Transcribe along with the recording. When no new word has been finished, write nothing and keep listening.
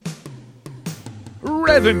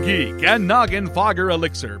Revan Geek and Noggin Fogger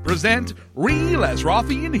Elixir present Real as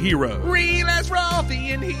Rothian Heroes. Real as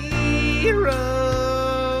Rothian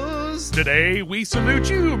Heroes. Today we salute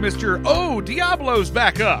you, Mr. O Diablo's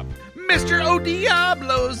back up. Mr. O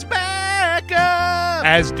Diablo's back up.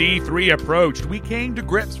 As D3 approached, we came to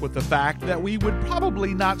grips with the fact that we would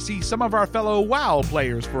probably not see some of our fellow WoW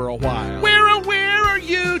players for a while. Where are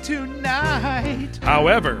you tonight?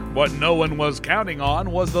 However, what no one was counting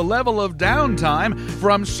on was the level of downtime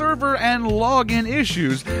from server and login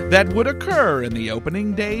issues that would occur in the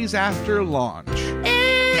opening days after launch.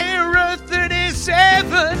 Error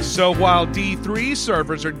 37! So while D3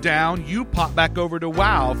 servers are down, you pop back over to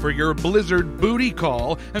WoW for your Blizzard booty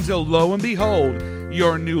call until, lo and behold,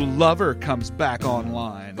 your new lover comes back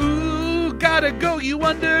online. Ooh, gotta go, you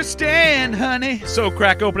understand, honey. So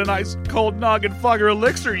crack open an ice cold Noggin Fogger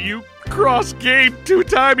Elixir, you cross-game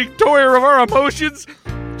two-timing toyer of our emotions.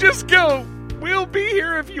 Just go. We'll be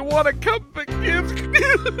here if you want to come back.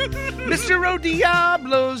 Mr. O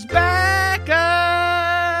Diablo's back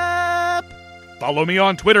up. Follow me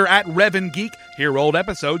on Twitter at RevanGeek. Hear old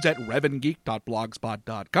episodes at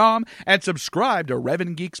revangeek.blogspot.com and subscribe to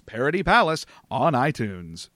Revan Geek's Parody Palace on iTunes.